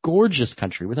it's a gorgeous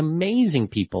country with amazing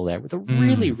people there with a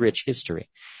really rich history.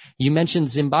 You mentioned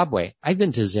Zimbabwe. I've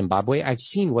been to Zimbabwe. I've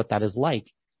seen what that is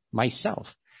like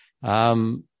myself.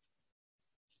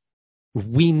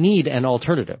 We need an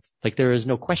alternative. Like, there is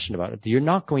no question about it. You're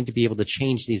not going to be able to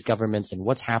change these governments and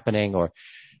what's happening, or,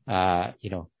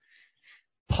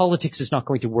 politics is not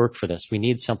going to work for this. We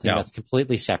need something that's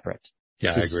completely separate.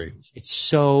 Yeah, I agree. It's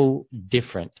so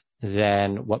different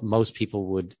than what most people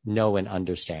would know and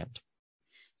understand.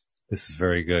 This is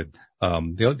very good.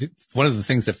 One of the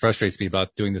things that frustrates me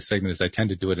about doing this segment is I tend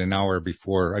to do it an hour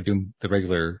before I do the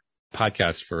regular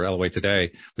podcast for LOA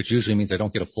Today, which usually means I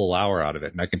don't get a full hour out of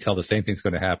it. And I can tell the same thing's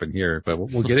going to happen here, but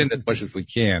we'll get in as much as we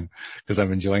can because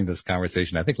I'm enjoying this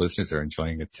conversation. I think listeners are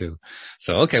enjoying it too.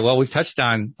 So, okay. Well, we've touched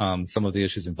on, some of the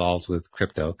issues involved with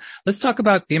crypto. Let's talk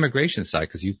about the immigration side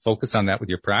because you focus on that with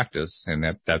your practice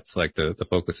and that's like the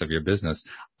focus of your business.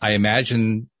 I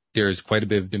imagine there's quite a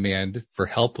bit of demand for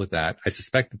help with that. I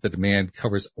suspect that the demand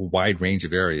covers a wide range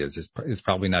of areas. It's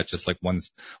probably not just like one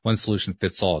solution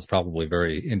fits all. It's probably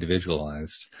very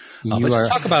individualized. Let's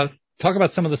talk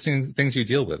about some of the things you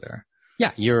deal with there.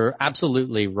 Yeah, you're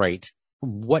absolutely right.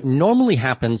 What normally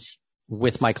happens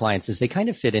with my clients is they kind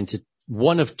of fit into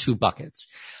one of two buckets.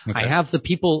 Okay. I have the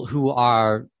people who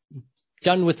are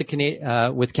done with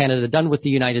with Canada, done with the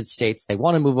United States. They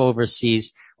want to move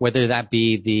overseas, whether that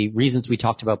be the reasons we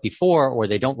talked about before, or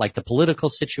they don't like the political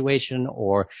situation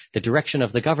or the direction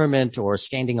of the government or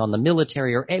standing on the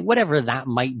military or whatever that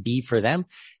might be for them.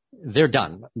 They're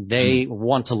done. They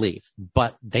want to leave,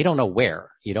 but they don't know where.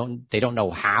 They don't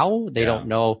know how. They don't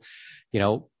know,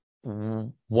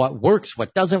 what works,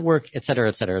 what doesn't work, et cetera,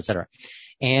 et cetera, et cetera.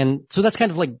 And so that's kind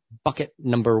of like bucket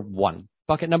number one.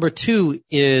 Bucket number two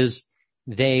is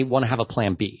they want to have a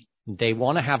plan B. They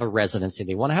want to have a residency.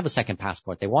 They want to have a second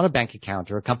passport. They want a bank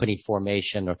account or a company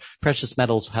formation or precious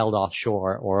metals held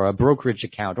offshore or a brokerage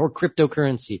account or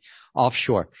cryptocurrency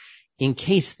offshore in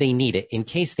case they need it, in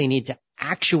case they need to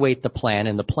actuate the plan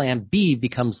and the plan B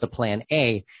becomes the plan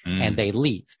A and they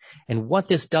leave. And what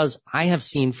this does, I have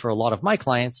seen for a lot of my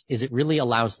clients, is it really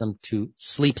allows them to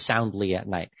sleep soundly at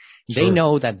night. Sure. They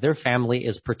know that their family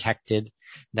is protected,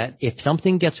 that if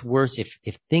something gets worse,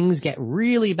 if things get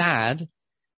really bad,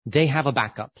 they have a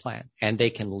backup plan and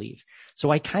they can leave. So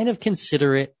I kind of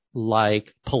consider it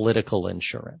like political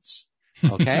insurance.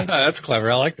 Okay. That's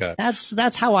clever. I like that.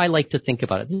 That's how I like to think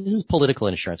about it. This is political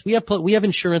insurance. We have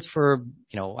insurance for,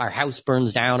 our house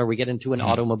burns down or we get into an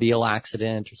automobile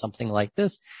accident or something like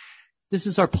this. This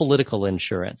is our political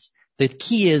insurance. The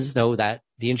key is though that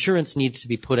the insurance needs to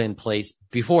be put in place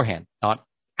beforehand, not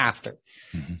after.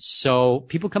 Mm-hmm. So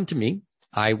people come to me.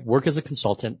 I work as a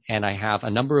consultant and I have a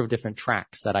number of different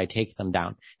tracks that I take them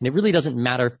down. And it really doesn't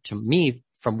matter to me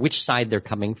from which side they're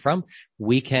coming from.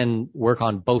 We can work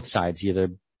on both sides, either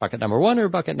bucket number one or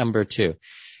bucket number two.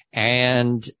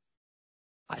 And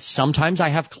sometimes I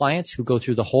have clients who go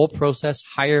through the whole process,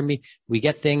 hire me, we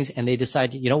get things and they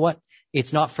decide, you know what?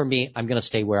 It's not for me. I'm going to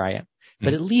stay where I am.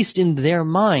 But at least in their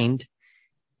mind,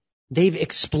 they've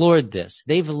explored this.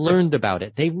 They've learned about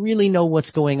it. They really know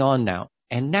what's going on now.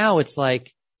 And now it's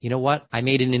like, you know what? I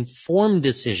made an informed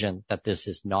decision that this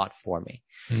is not for me.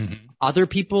 Mm-hmm. Other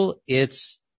people,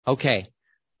 it's okay.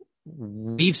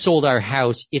 We've sold our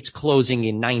house. It's closing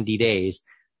in 90 days.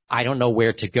 I don't know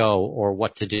where to go or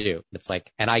what to do. It's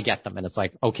like, and I get them. And it's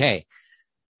like, okay,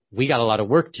 we got a lot of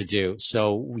work to do.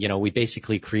 So, we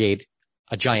basically create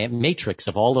a giant matrix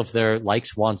of all of their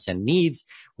likes, wants, and needs,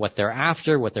 what they're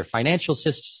after, what their financial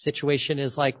situation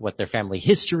is like, what their family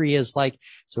history is like.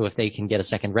 So if they can get a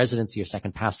second residency or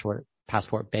second passport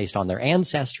based on their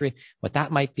ancestry, what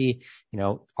that might be,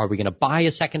 are we going to buy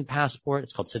a second passport?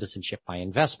 It's called citizenship by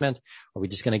investment. Are we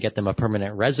just going to get them a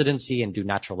permanent residency and do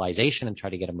naturalization and try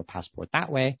to get them a passport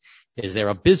that way? Is there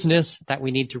a business that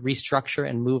we need to restructure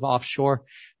and move offshore?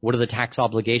 What are the tax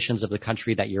obligations of the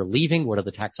country that you're leaving? What are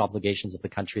the tax obligations of the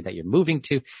country that you're moving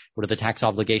to? What are the tax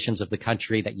obligations of the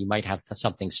country that you might have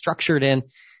something structured in?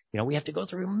 We have to go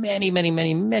through many, many,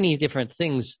 many, many different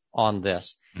things on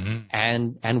this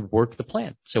and work the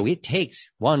plan. So it takes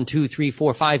 1, 2, 3,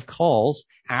 4, 5 calls,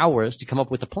 hours to come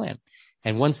up with a plan.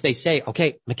 And once they say,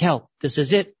 okay, Mikkel, this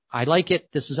is it. I like it.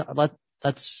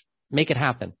 Let's make it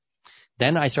happen.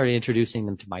 Then I started introducing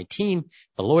them to my team,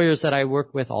 the lawyers that I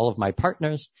work with, all of my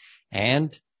partners,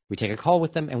 and we take a call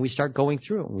with them and we start going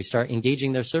through and we start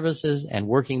engaging their services and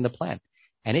working the plan.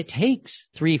 And it takes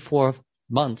 3, 4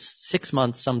 months, 6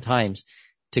 months sometimes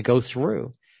to go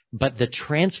through. But the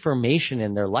transformation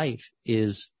in their life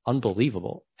is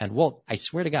unbelievable. And Walt, I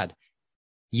swear to God,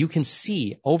 you can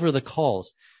see over the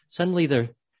calls, suddenly their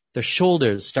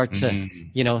shoulders start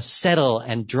to, settle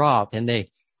and drop and they,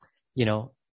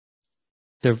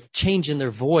 they're changing their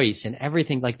voice and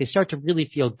everything. Like they start to really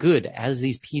feel good as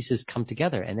these pieces come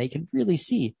together and they can really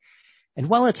see. And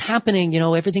while it's happening,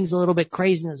 everything's a little bit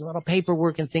crazy. There's a lot of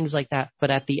paperwork and things like that. But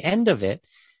at the end of it,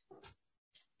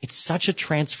 it's such a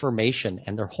transformation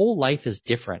and their whole life is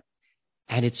different.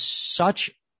 And it's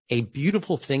such a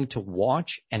beautiful thing to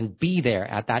watch and be there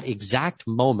at that exact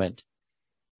moment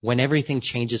when everything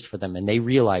changes for them and they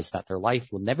realize that their life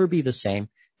will never be the same,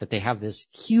 that they have this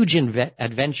huge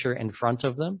adventure in front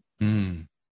of them.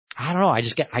 I don't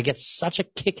know. I get such a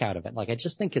kick out of it. Like, I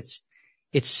just think it's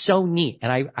it's so neat.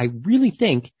 And I really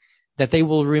think that they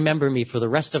will remember me for the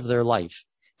rest of their life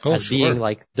as being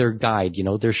like their guide,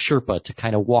 their Sherpa to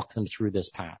kind of walk them through this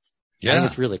path. Yeah. I think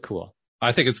it's really cool.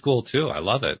 I think it's cool too. I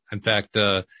love it. In fact,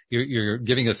 you're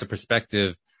giving us a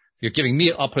perspective.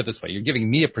 I'll put it this way. You're giving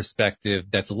me a perspective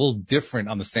that's a little different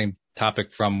on the same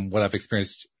topic from what I've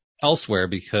experienced elsewhere,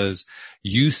 because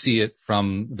you see it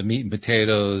from the meat and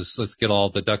potatoes. Let's get all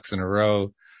the ducks in a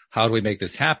row. How do we make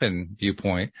this happen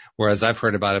viewpoint? Whereas I've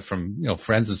heard about it from,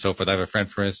 friends and so forth. I have a friend,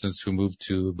 for instance, who moved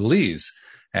to Belize,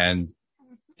 and,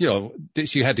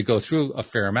 she had to go through a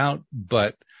fair amount,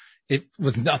 but it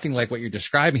was nothing like what you're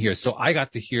describing here. So I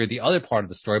got to hear the other part of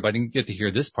the story, but I didn't get to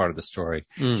hear this part of the story.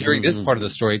 Mm-hmm. Hearing this part of the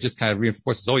story just kind of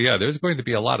reinforces, there's going to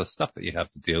be a lot of stuff that you have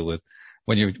to deal with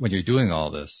when you're doing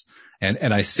all this.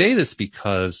 And I say this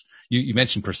because you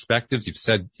mentioned perspectives.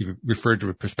 You've referred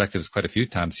to perspectives quite a few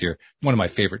times here. One of my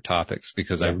favorite topics,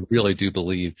 because I really do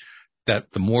believe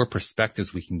that the more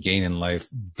perspectives we can gain in life,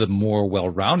 the more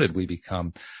well-rounded we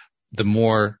become, the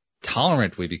more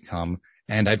tolerant we become.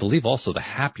 And I believe also the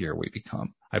happier we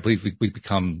become. I believe we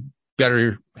become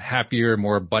better, happier,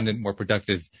 more abundant, more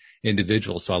productive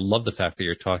individuals. So I love the fact that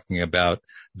you're talking about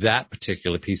that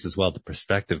particular piece as well, the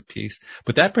perspective piece.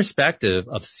 But that perspective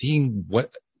of seeing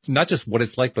not just what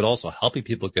it's like, but also helping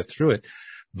people get through it.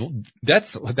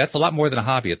 That's a lot more than a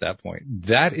hobby at that point.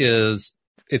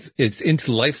 It's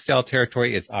into lifestyle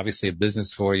territory. It's obviously a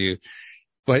business for you,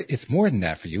 but it's more than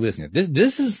that for you, isn't it?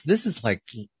 This is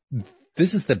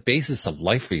the basis of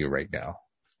life for you right now.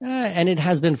 And it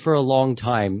has been for a long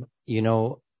time.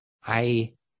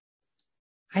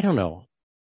 I don't know.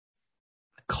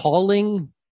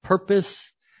 Calling,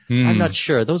 purpose, I'm not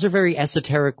sure. Those are very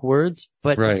esoteric words,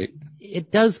 but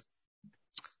it does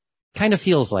kind of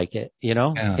feels like it,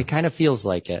 Yeah. It kind of feels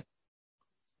like it.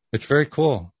 It's very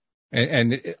cool.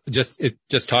 And just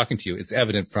talking to you, it's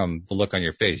evident from the look on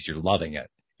your face. You're loving it.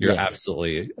 You're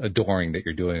absolutely adoring that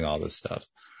you're doing all this stuff.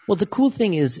 Well, the cool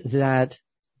thing is that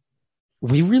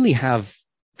we really have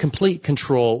complete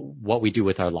control what we do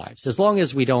with our lives. As long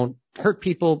as we don't hurt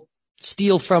people,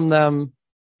 steal from them,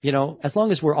 as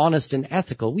long as we're honest and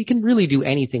ethical, we can really do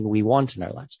anything we want in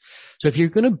our lives. So if you're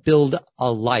going to build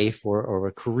a life or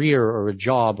a career or a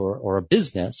job or a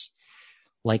business,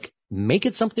 make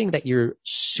it something that you're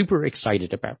super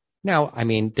excited about. Now,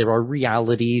 there are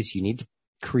realities. You need to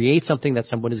create something that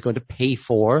someone is going to pay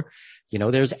for.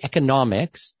 There's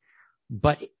economics,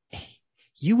 but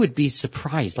you would be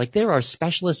surprised. There are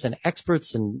specialists and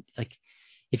experts, and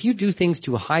if you do things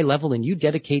to a high level and you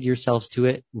dedicate yourselves to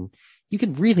it, you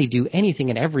can really do anything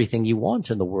and everything you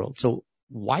want in the world. So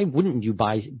why wouldn't you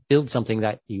build something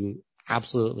that you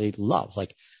absolutely love?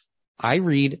 I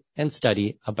read and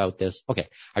study about this. Okay.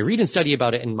 I read and study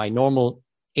about it in my normal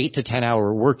 8 to 10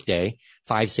 hour workday,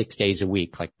 5-6 days a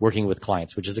week, working with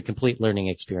clients, which is a complete learning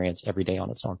experience every day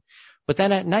on its own. But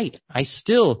then at night, I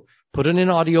still put in an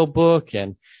audiobook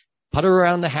and putter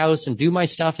around the house and do my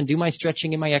stuff and do my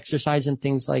stretching and my exercise and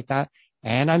things like that.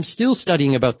 And I'm still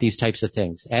studying about these types of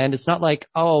things. And it's not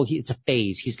it's a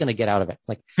phase. He's going to get out of it.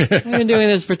 It's I've been doing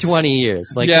this for 20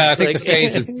 years. I think the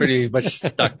phase is pretty much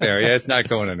stuck there. Yeah, it's not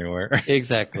going anywhere.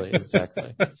 Exactly.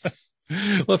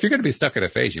 Well, if you're going to be stuck in a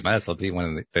phase, you might as well be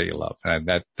one that you love. And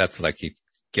that's what I keep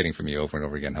getting from you over and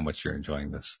over again, how much you're enjoying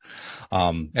this.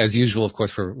 As usual, of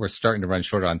course, we're starting to run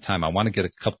short on time. I want to get a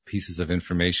couple pieces of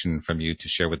information from you to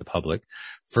share with the public.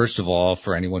 First of all,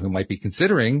 for anyone who might be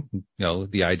considering,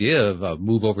 the idea of a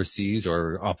move overseas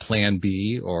or a plan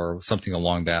B or something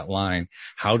along that line,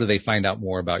 how do they find out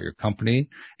more about your company?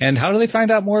 And how do they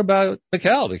find out more about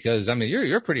Mikkel? Because,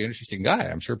 you're a pretty interesting guy.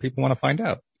 I'm sure people want to find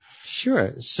out.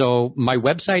 Sure. So my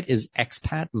website is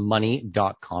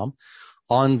expatmoney.com.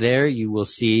 On there, you will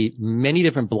see many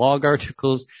different blog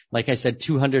articles. Like I said,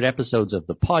 200 episodes of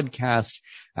the podcast.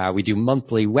 We do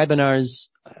monthly webinars,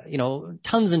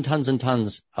 tons and tons and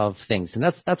tons of things. And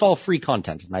that's all free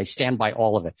content. And I stand by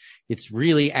all of it. It's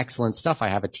really excellent stuff. I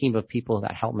have a team of people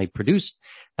that help me produce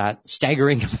that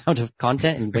staggering amount of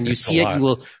content. And when you see it, you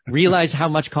will realize how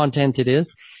much content it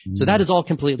is. So that is all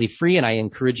completely free. And I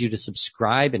encourage you to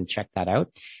subscribe and check that out.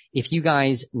 If you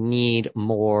guys need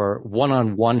more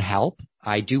one-on-one help,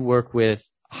 I do work with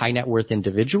high net worth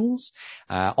individuals.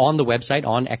 On the website,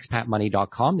 on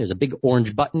expatmoney.com, there's a big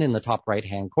orange button in the top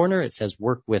right-hand corner. It says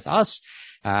work with us.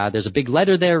 There's a big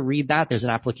letter there. Read that. There's an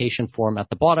application form at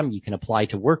the bottom. You can apply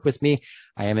to work with me.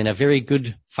 I am in a very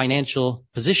good financial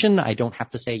position. I don't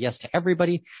have to say yes to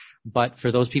everybody, but for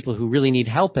those people who really need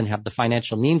help and have the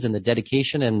financial means and the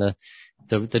dedication and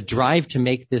the drive to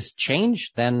make this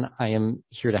change, then I am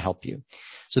here to help you.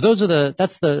 So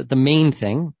that's the main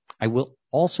thing. I will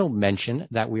also mention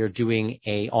that we are doing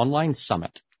a online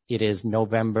summit. It is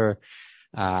November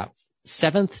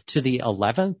 7th to the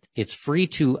 11th. It's free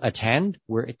to attend.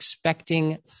 We're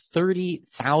expecting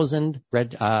 30,000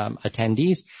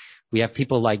 attendees. We have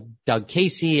people like Doug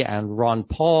Casey and Ron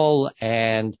Paul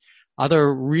and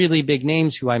other really big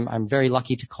names who I'm very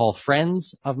lucky to call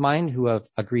friends of mine who have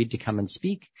agreed to come and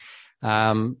speak.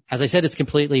 As I said, it's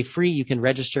completely free. You can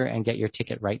register and get your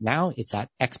ticket right now. It's at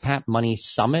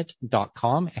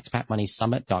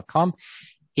expatmoneysummit.com.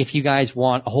 If you guys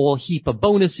want a whole heap of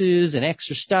bonuses and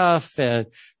extra stuff,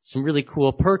 some really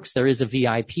cool perks, there is a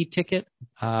VIP ticket.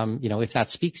 If that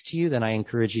speaks to you, then I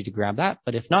encourage you to grab that.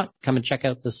 But if not, come and check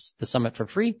out the summit for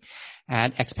free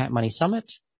at Expat Money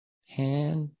Summit.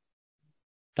 And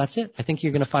that's it. I think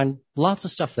you're going to find lots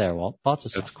of stuff there, Walt. Lots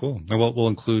of stuff. That's cool. And we'll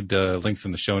include links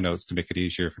in the show notes to make it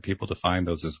easier for people to find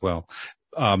those as well.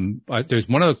 There's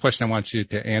one other question I want you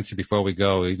to answer before we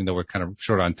go, even though we're kind of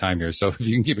short on time here. So if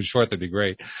you can keep it short, that'd be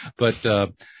great. But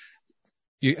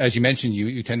as you mentioned,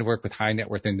 you tend to work with high net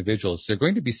worth individuals. There are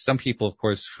going to be some people, of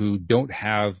course, who don't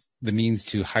have the means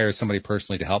to hire somebody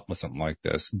personally to help with something like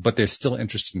this, but they're still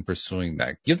interested in pursuing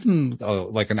that. Give them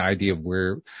an idea of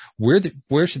where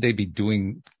should they be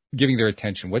giving their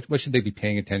attention? What should they be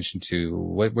paying attention to?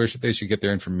 Where should they get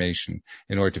their information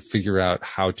in order to figure out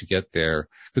how to get there?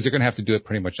 Because they're going to have to do it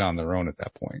pretty much on their own at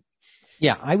that point.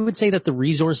 Yeah, I would say that the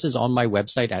resources on my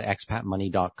website at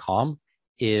expatmoney.com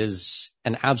is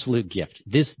an absolute gift.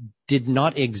 This did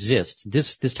not exist.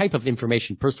 This type of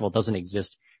information, first of all, doesn't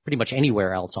exist pretty much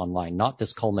anywhere else online, not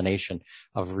this culmination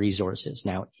of resources.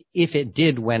 Now, if it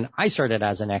did when I started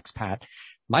as an expat,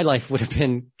 my life would have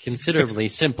been considerably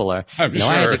simpler. I'm sure.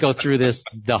 I had to go through this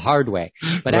the hard way.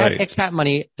 But Right. at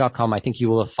expatmoney.com, I think you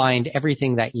will find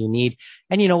everything that you need.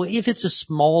 And, if it's a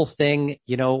small thing,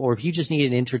 or if you just need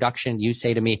an introduction, you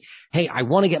say to me, hey, I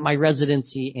want to get my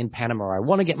residency in Panama, or I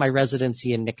want to get my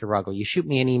residency in Nicaragua. You shoot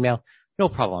me an email. No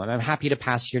problem. I'm happy to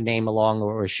pass your name along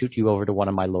or shoot you over to one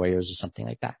of my lawyers or something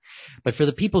like that. But for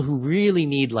the people who really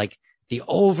need the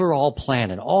overall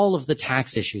plan and all of the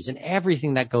tax issues and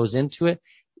everything that goes into it,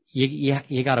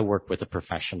 you got to work with a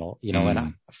professional, and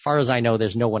as far as I know,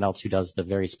 there's no one else who does the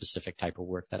very specific type of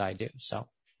work that I do. So,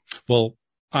 well,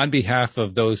 on behalf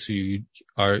of those who you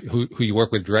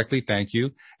work with directly, thank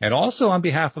you. And also on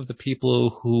behalf of the people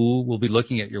who will be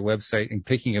looking at your website and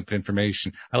picking up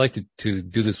information. I like to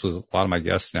do this with a lot of my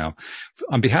guests now.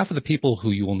 On behalf of the people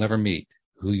who you will never meet,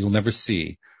 who you'll never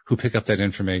see, who pick up that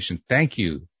information, thank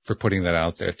you for putting that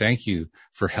out there. Thank you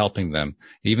for helping them.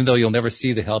 Even though you'll never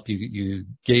see the help you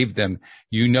gave them,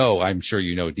 I'm sure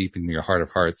deep in your heart of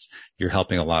hearts, you're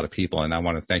helping a lot of people. And I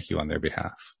want to thank you on their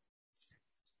behalf.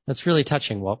 That's really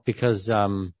touching, Walt, because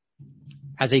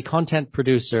as a content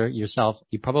producer yourself,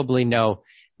 you probably know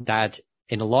that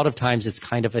in a lot of times it's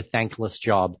kind of a thankless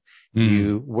job.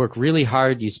 You work really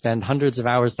hard. You spend hundreds of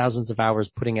hours, thousands of hours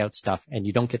putting out stuff, and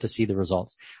you don't get to see the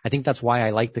results. I think that's why I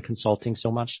like the consulting so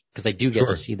much, because I do get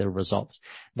to see the results.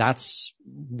 That's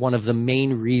one of the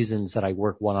main reasons that I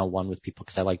work one-on-one with people,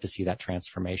 because I like to see that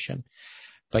transformation.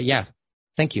 But yeah,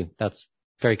 thank you. That's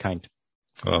very kind.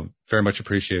 Very much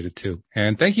appreciated too.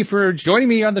 And thank you for joining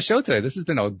me on the show today. This has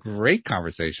been a great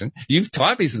conversation. You've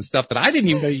taught me some stuff that I didn't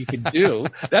even know you could do.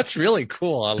 That's really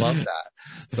cool. I love that.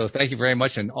 So thank you very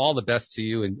much, and all the best to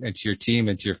you and to your team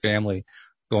and to your family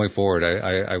going forward.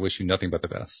 I wish you nothing but the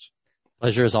best.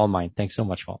 Pleasure is all mine. Thanks so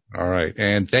much, Walt. All right.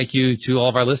 And thank you to all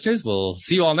of our listeners. We'll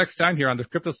see you all next time here on The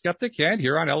Crypto Skeptic and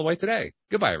here on LOA Today.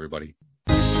 Goodbye, everybody.